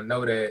good, and I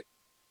know that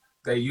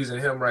they using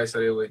him right, so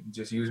they would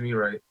just use me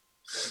right.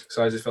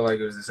 So I just felt like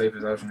it was the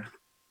safest option.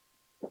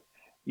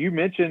 You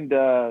mentioned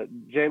Jalen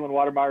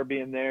Watermeyer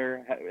being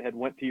there, had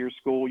went to your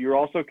school. You're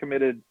also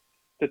committed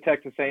to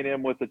Texas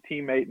A&M with a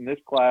teammate in this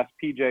class,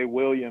 PJ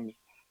Williams.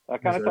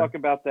 Kind of talk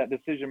about that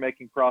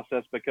decision-making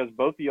process, because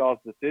both of y'all's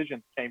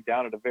decisions came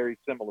down at a very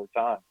similar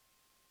time.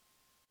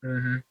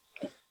 Mm-hmm.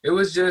 It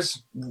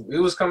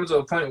was coming to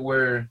a point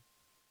where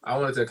I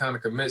wanted to kind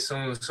of commit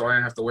soon, so I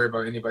didn't have to worry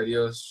about anybody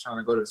else trying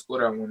to go to the school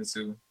that I wanted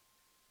to.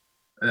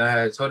 And I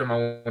had told him I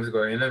wanted to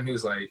go to A&M. He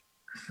was like,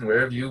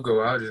 wherever you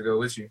go, I'll just go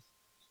with you.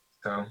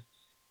 So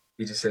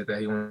he just said that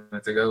he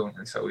wanted to go,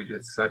 and so we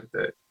just decided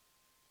that.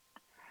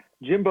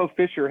 Jimbo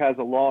Fisher has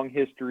a long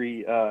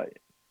history,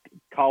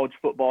 college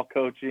football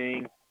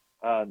coaching.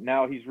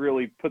 Now he's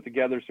really put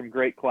together some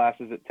great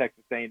classes at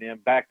Texas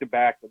A&M,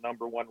 back-to-back, the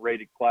number one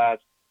rated class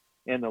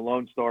in the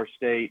Lone Star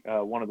State,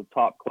 one of the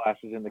top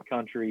classes in the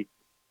country.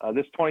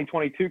 This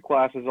 2022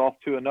 class is off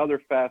to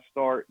another fast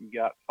start. You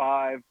got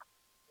 5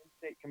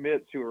 in-state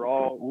commits who are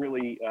all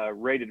really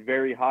rated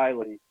very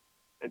highly.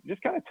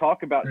 Just kind of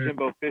talk about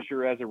Jimbo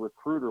Fisher as a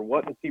recruiter.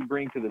 What does he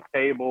bring to the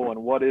table,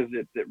 and what is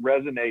it that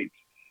resonates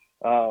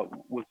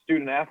with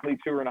student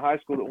athletes who are in high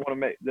school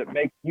that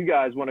make you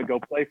guys want to go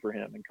play for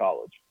him in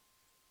college?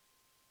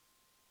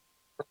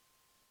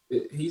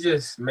 He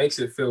just makes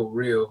it feel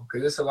real,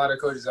 because there's a lot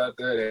of coaches out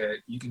there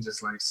that you can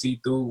just like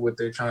see through what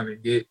they're trying to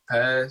get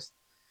past.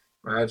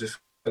 But I just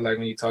feel like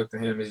when you talk to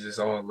him, it's just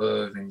all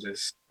love and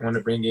just want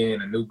to bring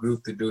in a new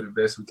group to do the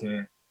best we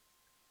can.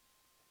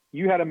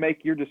 You had to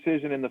make your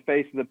decision in the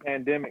face of the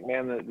pandemic,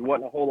 man. There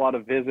wasn't a whole lot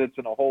of visits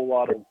and a whole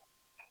lot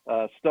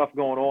of stuff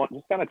going on.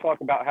 Just kind of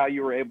talk about how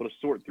you were able to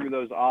sort through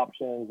those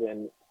options,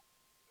 and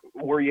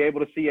were you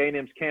able to see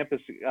A&M's campus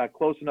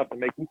close enough to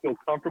make you feel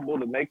comfortable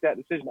to make that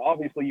decision?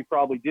 Obviously, you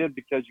probably did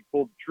because you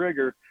pulled the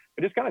trigger,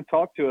 but just kind of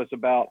talk to us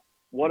about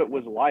what it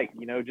was like,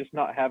 just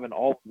not having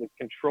all the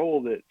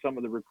control that some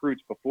of the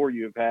recruits before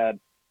you have had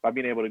by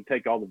being able to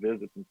take all the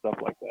visits and stuff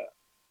like that.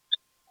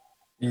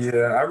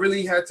 Yeah, I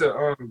really had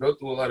to go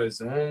through a lot of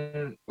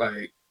Zoom,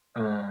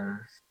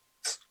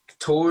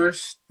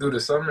 tours through the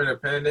summer of the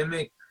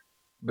pandemic.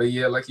 But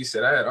yeah, like you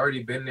said, I had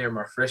already been there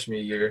my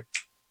freshman year,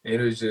 and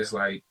it was just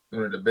like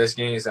one of the best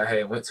games I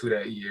had went to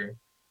that year.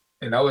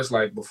 And that was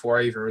like before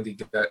I even really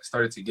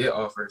started to get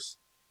offers.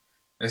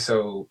 And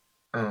so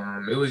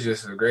it was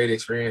just a great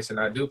experience, and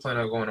I do plan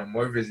on going on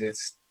more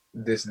visits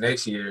this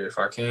next year if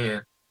I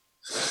can.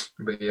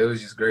 But yeah, it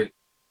was just great.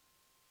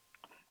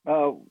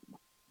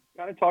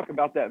 Kind of talk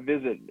about that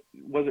visit.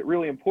 Was it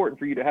really important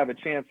for you to have a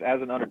chance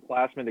as an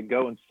underclassman to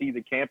go and see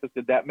the campus?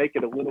 Did that make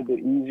it a little bit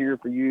easier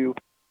for you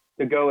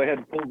to go ahead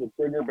and pull the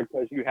trigger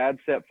because you had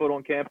set foot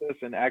on campus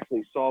and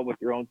actually saw with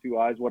your own 2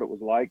 eyes what it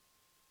was like?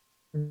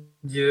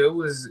 Yeah, it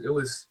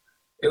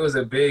was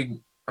a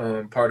big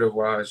part of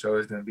why I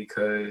chose them,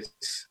 because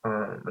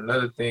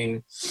another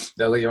thing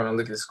that later on I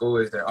look at school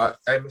is the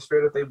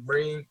atmosphere that they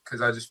bring,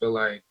 because I just feel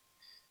like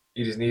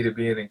you just need to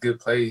be in a good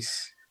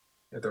place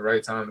at the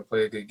right time to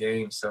play a good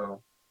game.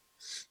 So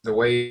the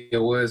way it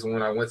was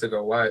when I went to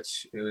go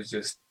watch, it was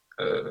just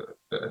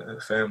a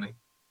family.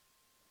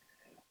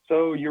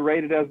 So you're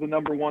rated as the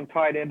number one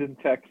tight end in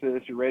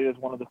Texas. You're rated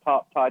as one of the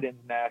top tight ends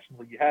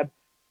nationally. You had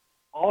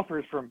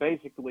offers from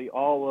basically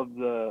all of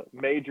the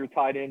major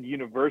tight end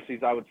universities.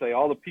 I would say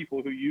all the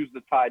people who use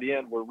the tight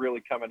end were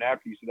really coming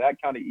after you. So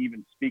that kind of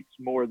even speaks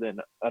more than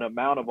an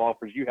amount of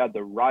offers. You had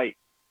the right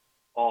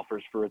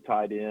offers for a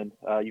tight end.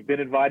 You've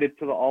been invited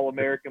to the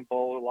All-American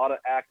Bowl, a lot of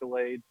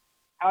accolades.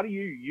 How do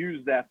you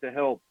use that to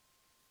help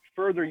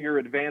further your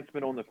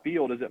advancement on the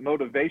field? Is it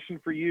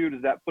motivation for you?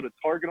 Does that put a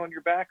target on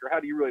your back, or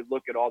how do you really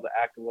look at all the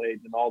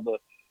accolades and all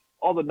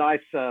the nice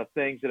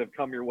things that have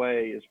come your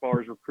way as far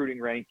as recruiting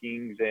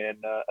rankings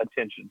and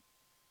attention?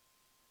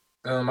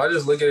 I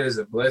just look at it as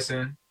a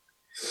blessing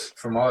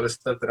from all the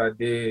stuff that I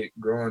did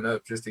growing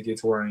up just to get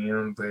to where I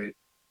am. But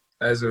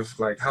as of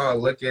like how I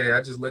look at it,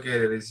 I just look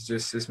at it as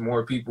just it's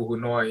more people who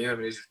know I am,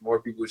 and it's just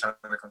more people trying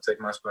to come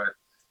take my spot.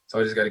 So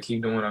I just got to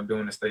keep doing what I'm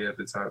doing to stay at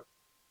the top.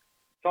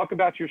 Talk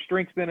about your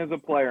strengths then as a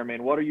player,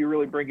 man. What are you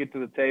really bringing to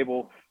the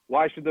table?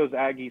 Why should those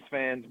Aggies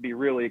fans be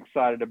really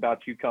excited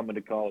about you coming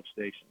to College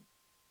Station?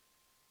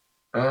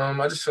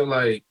 I just feel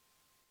like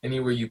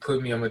anywhere you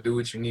put me, I'm going to do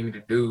what you need me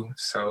to do.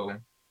 So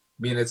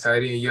being a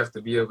tight end, you have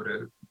to be able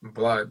to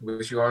block,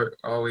 which you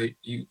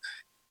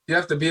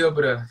have to be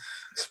able to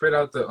spread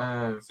out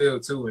the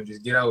field too, and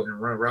just get out and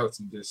run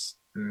routes and just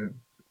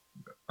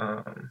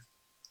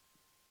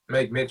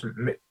make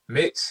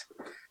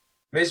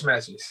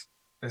mismatches.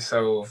 And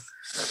so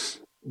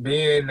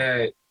being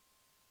that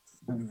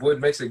what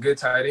makes a good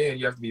tight end,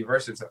 you have to be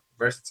versatile.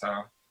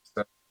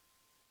 So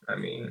I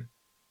mean,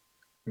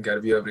 you got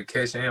to be able to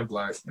catch and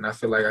block, and I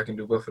feel like I can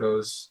do both of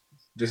those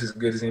just as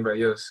good as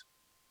anybody else.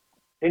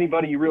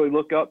 Anybody you really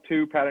look up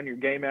to, pat on your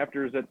game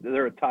after? Is that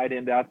there a tight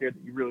end out there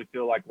that you really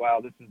feel like,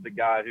 wow, this is the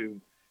guy who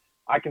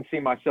I can see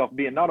myself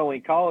being not only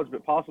in college,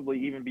 but possibly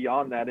even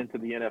beyond that into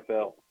the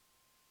NFL?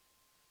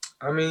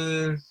 I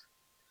mean,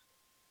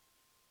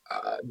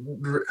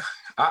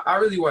 I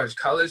really watch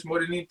college more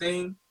than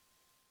anything.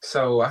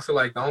 So I feel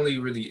like the only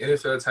really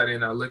NFL tight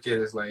end I look at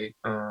is like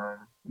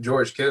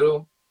George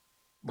Kittle.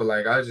 But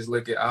like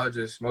I'll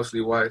just mostly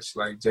watch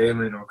like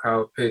Jalen or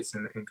Kyle Pitts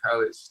in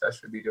college.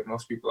 That's really the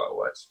most people I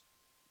watch.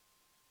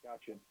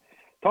 Gotcha.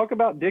 Talk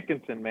about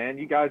Dickinson, man.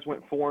 You guys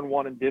went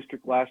 4-1 in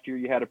district last year.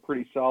 You had a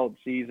pretty solid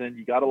season.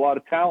 You got a lot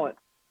of talent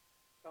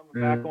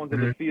coming back onto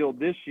the field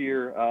this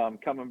year.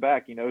 Coming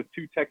back, 2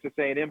 Texas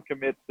A&M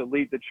commits to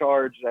lead the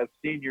charge as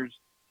seniors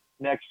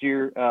next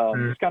year.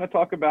 Just kind of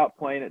talk about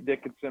playing at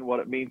Dickinson,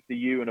 what it means to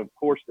you, and of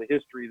course the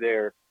history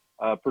there,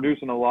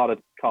 producing a lot of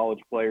college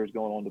players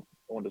going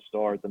on to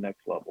star at the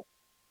next level.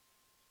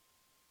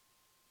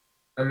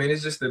 I mean,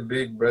 it's just a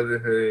big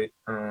brotherhood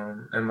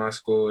at my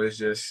school. It's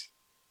just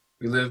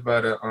we live by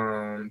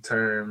the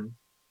term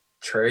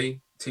TRE,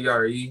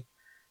 T-R-E,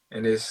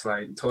 and it's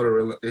like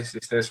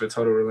it stands for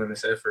total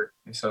relentless effort.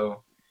 And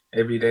so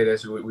every day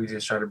that's what we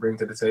just try to bring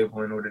to the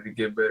table in order to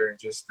get better and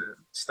just to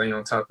stay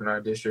on top in our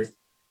district.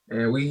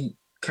 And we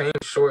came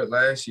short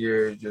last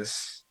year.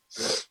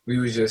 We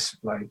was just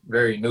like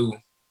very new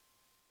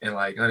and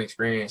like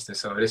unexperienced. And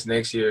so this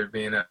next year,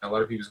 being that a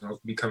lot of people's going to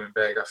be coming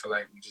back, I feel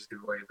like we just do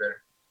way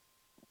better.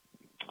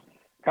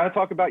 Kind of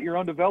talk about your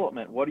own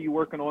development. What are you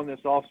working on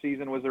this off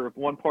season? Was there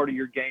one part of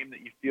your game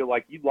that you feel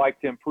like you'd like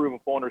to improve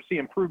upon or see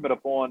improvement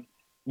upon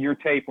your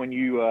tape when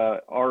you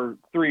are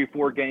 3 or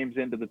 4 games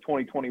into the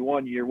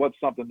 2021 year? What's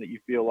something that you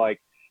feel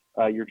like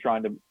you're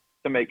trying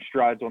to make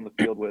strides on the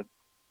field with?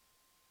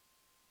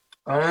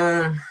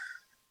 I'm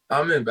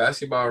in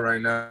basketball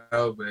right now,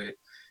 but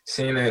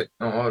seeing it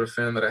on all the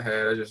film that I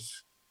had, I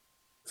just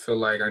feel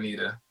like I need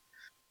to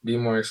be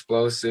more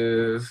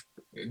explosive,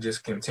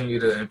 just continue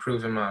to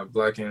improve in my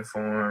blocking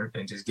form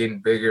and just getting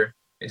bigger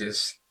and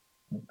just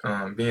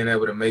being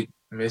able to make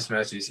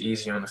mismatches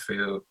easy on the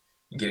field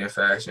and getting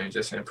faster and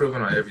just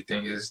improving on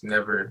everything it's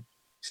never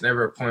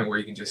a point where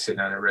you can just sit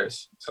down and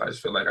rest. So I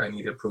just feel like I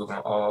need to improve on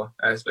all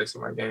aspects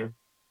of my game.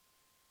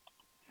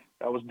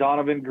 That was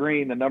Donovan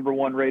Green, the number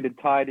 1 rated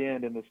tight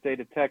end in the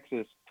state of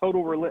Texas.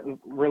 Total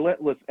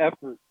relentless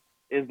effort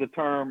is the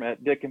term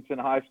at Dickinson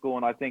High School,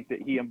 and I think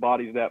that he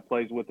embodies that,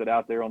 plays with it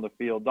out there on the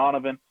field.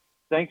 Donovan,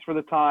 thanks for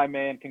the time,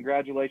 man.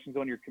 Congratulations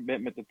on your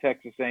commitment to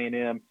Texas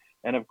A&M,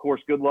 and of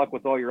course, good luck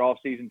with all your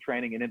off-season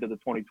training and into the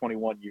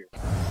 2021 year.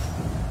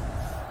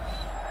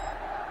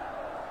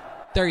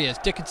 There he is,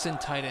 Dickinson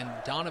tight end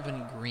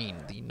Donovan Green,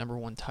 the number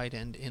 1 tight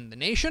end in the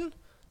nation.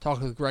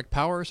 Talked with Greg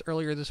Powers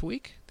earlier this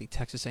week, the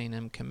Texas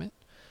A&M commit.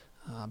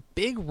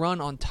 Big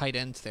run on tight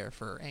ends there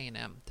for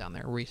A&M down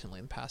there recently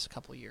in the past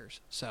couple of years.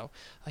 So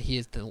he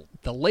is the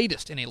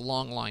latest in a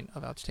long line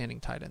of outstanding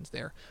tight ends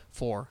there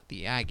for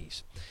the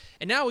Aggies.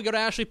 And now we go to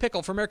Ashley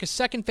Pickle for America's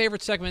second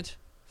favorite segment,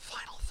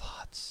 Final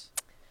Thoughts.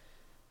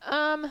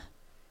 I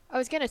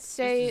was going to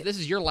say... This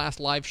is your last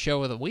live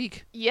show of the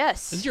week.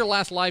 Yes. This is your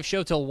last live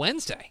show till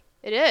Wednesday.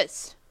 It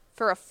is.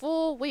 For a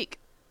full week.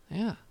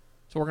 Yeah.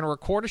 So we're going to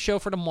record a show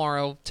for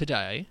tomorrow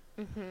today.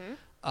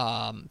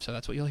 Mm-hmm. So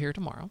that's what you'll hear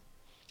tomorrow.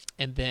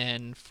 And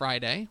then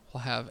Friday,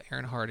 we'll have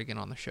Aaron Hardigan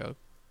on the show,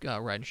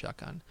 riding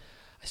shotgun.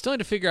 I still need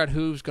to figure out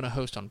who's going to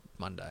host on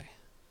Monday.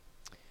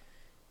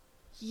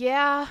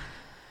 Yeah.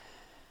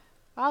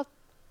 I'll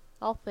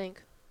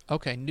think.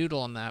 Okay,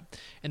 noodle on that.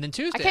 And then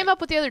Tuesday... I came up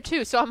with the other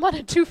 2, so I'm on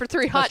a 2 for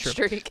 3 hot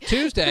streak.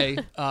 Tuesday,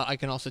 I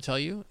can also tell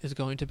you, is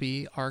going to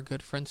be our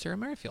good friend Sarah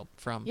Merrifield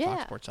from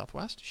Fox Sports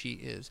Southwest. She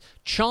is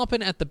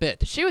chomping at the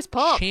bit. She was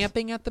pumped.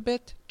 Champing at the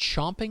bit.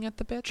 Chomping at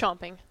the bit.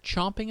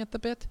 Chomping at the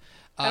bit.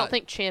 I don't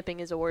think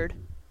champing is a word.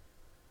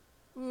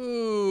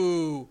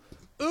 Ooh.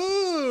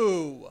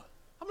 I'm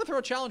going to throw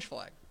a challenge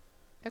flag.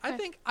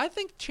 Okay. I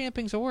think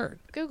champing's a word.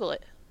 Google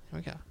it. Here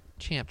we go.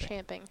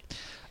 Champing.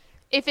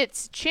 If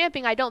it's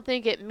champing, I don't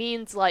think it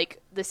means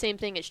like the same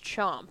thing as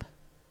chomp.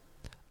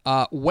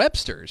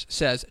 Webster's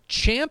says,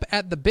 champ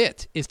at the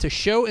bit is to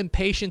show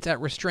impatience at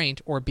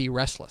restraint or be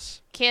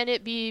restless. Can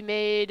it be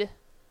made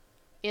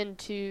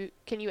into,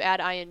 can you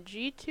add ing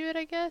to it,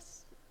 I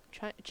guess?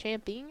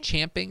 Champing?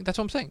 Champing, that's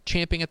what I'm saying.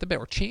 Champing at the bit.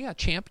 Or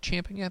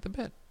champing at the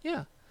bit.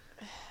 Yeah.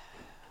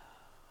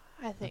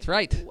 I think that's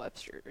right.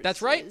 Webster's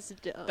That's right. is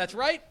dumb. That's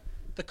right.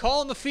 The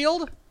call on the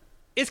field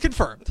is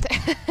confirmed.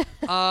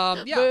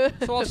 So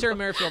we'll have Sarah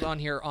Merrifield on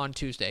here on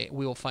Tuesday.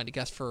 We will find a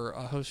guest for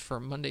a host for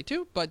Monday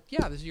too. But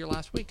yeah, this is your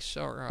last week,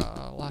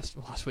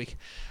 last week.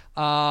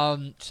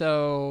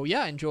 So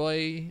yeah,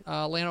 enjoy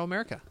Land of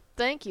America.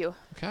 Thank you.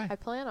 Okay. I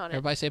plan on it.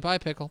 Everybody say bye,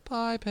 Pickle.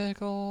 Bye,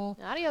 Pickle.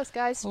 Adios,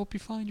 guys. Hope you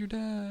find your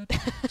dad.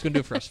 It's going to do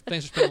it for us.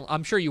 Thanks for spending.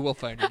 I'm sure you will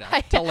find your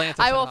dad. Tell Lance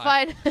I will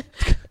hi. find.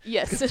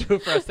 Yes. That's do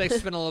it for us. Thanks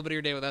for spending a little bit of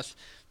your day with us.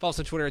 Follow us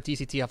on Twitter at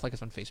DCTF. Like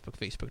us on Facebook,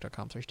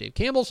 facebook.com/Dave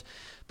Campbell's.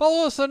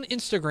 Follow us on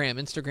Instagram,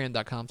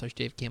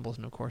 instagram.com/Dave Campbell's.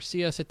 And, of course,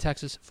 see us at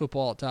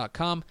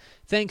texasfootball.com.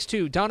 Thanks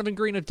to Donovan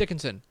Green of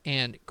Dickinson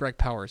and Greg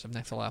Powers of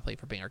Next Level Athlete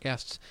for being our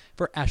guests.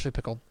 For Ashley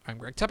Pickle, I'm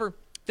Greg Tepper.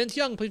 Vince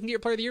Young, please get your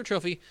Player of the Year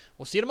trophy.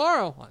 We'll see you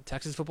tomorrow on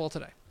Texas Football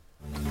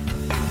Today.